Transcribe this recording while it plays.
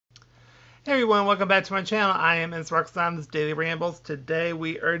Hey everyone, welcome back to my channel. I am Roxanne, this is Daily Rambles. Today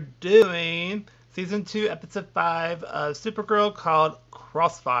we are doing Season 2, Episode 5 of Supergirl called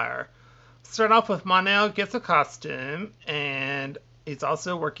Crossfire. Start off with Monel gets a costume, and he's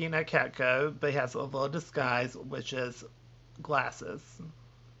also working at Catco, but he has a little disguise, which is glasses.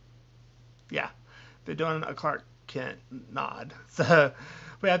 Yeah, they're doing a Clark Kent nod. So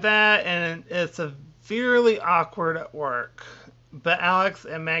we have that, and it's severely awkward at work. But Alex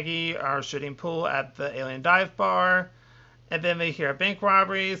and Maggie are shooting pool at the alien dive bar, and then they hear a bank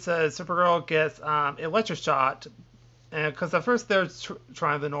robbery. So Supergirl gets electroshot, and because at first they're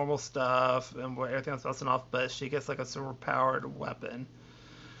trying the normal stuff and where everything's busting off, but she gets like a super powered weapon.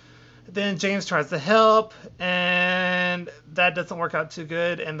 Then James tries to help, and that doesn't work out too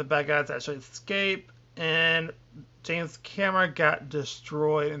good, and the bad guys actually escape. And James' camera got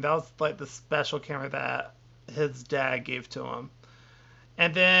destroyed, and that was like the special camera that his dad gave to him.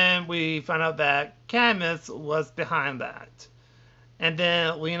 And then we find out that Cadmus was behind that. And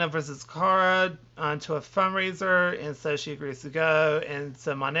then Lena versus Kara onto a fundraiser, and so she agrees to go. And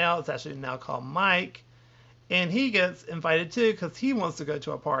so Monel is actually now called Mike, and he gets invited too because he wants to go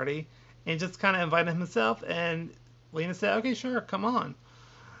to a party, and just kind of invited himself. And Lena said, "Okay, sure, come on."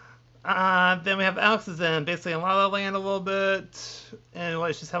 Then we have Alex is in basically in La La Land a little bit, and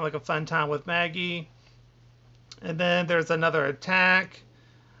like she's having like a fun time with Maggie. And then there's another attack,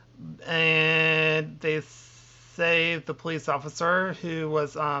 and they save the police officer who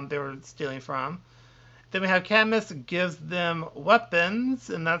was they were stealing from. Then we have Cadmus gives them weapons,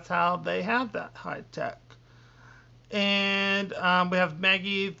 and that's how they have that high tech. And we have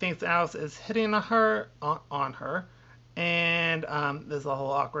Maggie thinks Alice is hitting on her, and there's a whole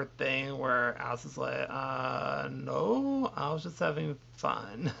awkward thing where Alice is like, no, I was just having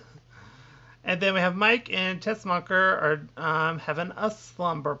fun." And then we have Mike and Tessmacher are having a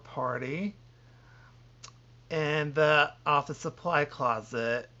slumber party in the office supply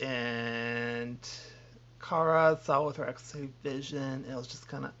closet, and Kara saw it with her X-ray vision. It was just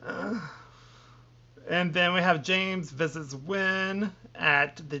kind of. And then we have James visits Wynn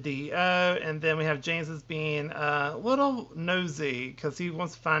at the DEO, and then we have James as being a little nosy because he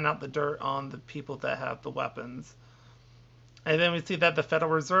wants to find out the dirt on the people that have the weapons. And then we see that the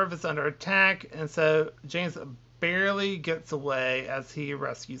Federal Reserve is under attack, and so James barely gets away as he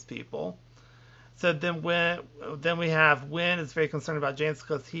rescues people. So then we have Wynn is very concerned about James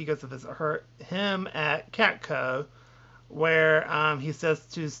because he goes to visit him at Catco, where he says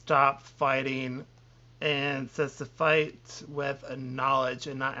to stop fighting and says to fight with a knowledge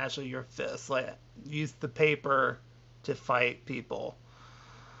and not actually your fists. Like use the paper to fight people.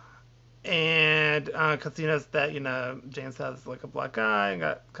 And because he knows that James has like a black eye and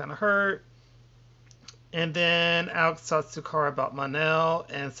got kind of hurt. And then Alex talks to Kara about Monel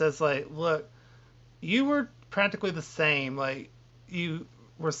and says like, look, you were practically the same. Like you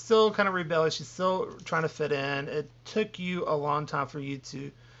were still kind of rebellious. You're still trying to fit in. It took you a long time for you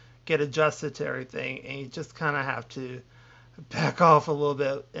to get adjusted to everything, and you just kind of have to back off a little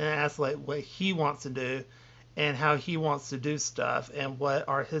bit and ask like what he wants to do and how he wants to do stuff and what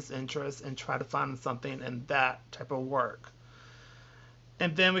are his interests and try to find something in that type of work.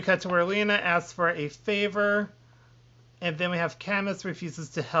 And then we cut to where Lena asks for a favor, and then we have Camus refuses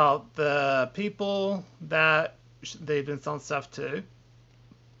to help the people that they've been selling stuff to.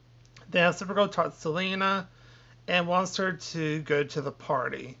 Then Supergirl talks to Lena and wants her to go to the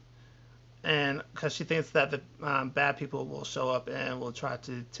party, and because she thinks that the bad people will show up and will try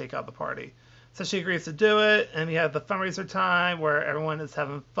to take out the party. So she agrees to do it, and we have the fundraiser time where everyone is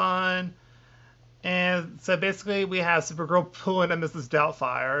having fun. And so basically, we have Supergirl pulling a Mrs.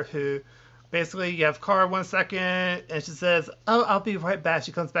 Doubtfire, who basically you have Kara 1 second, and she says, "Oh, I'll be right back."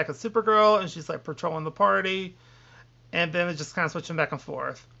 She comes back as Supergirl, and she's like patrolling the party, and then it's just kind of switching back and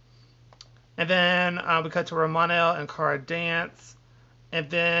forth. And then we cut to Romano and Kara dance, and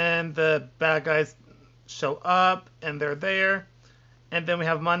then the bad guys show up, and they're there. And then we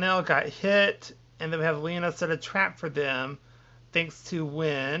have Monel got hit, and then we have Lena set a trap for them, thanks to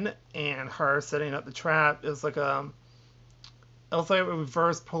Wynn and her setting up the trap. It was like a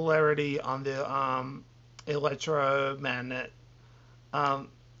reverse polarity on the electromagnet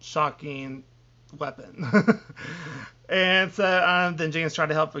shocking weapon. And so then James tried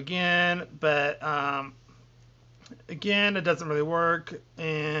to help again, but again it doesn't really work.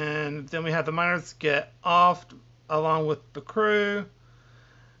 And then we have the miners get off along with the crew.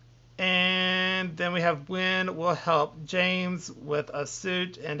 And then we have Wynn will help James with a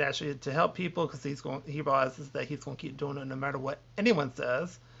suit and actually to help people because he realizes that he's going to keep doing it no matter what anyone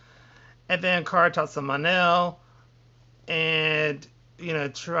says. And then Kara talks to Manel, and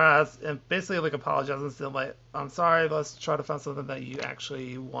tries and basically like apologizes and says like, I'm sorry, let's try to find something that you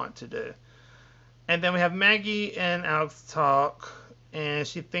actually want to do. And then we have Maggie and Alex talk, and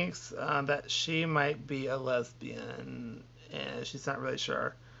she thinks that she might be a lesbian, and she's not really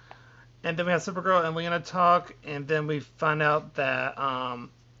sure. And then we have Supergirl and Lena talk, and then we find out that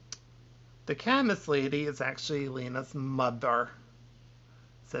the chemist lady is actually Lena's mother.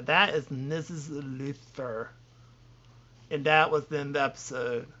 So that is Mrs. Luther. And that was in the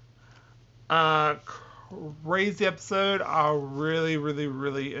episode. Uh, Crazy episode. I really, really,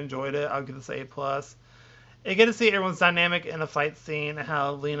 really enjoyed it. I'll give this A plus. You get to see everyone's dynamic in a fight scene and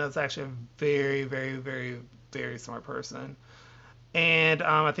how Lena's actually a very, very, very, very smart person. And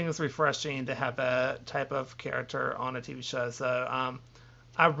I think it's refreshing to have that type of character on a TV show. So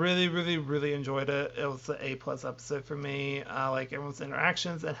I really, really, really enjoyed it. It was an A plus episode for me. I like everyone's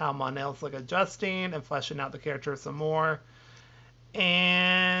interactions and how Monel's like adjusting and fleshing out the character some more.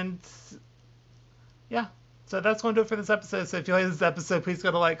 And yeah, so that's going to do it for this episode. So if you like this episode, please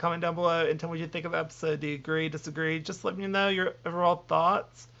go to like, comment down below, and tell me what you think of the episode. Do you agree, disagree? Just let me know your overall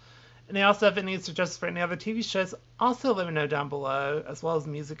thoughts. And you also have any suggestions for any other TV shows, also let me know down below, as well as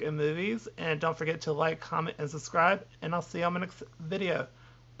music and movies. And don't forget to like, comment, and subscribe. And I'll see you on my next video.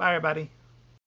 Bye, everybody.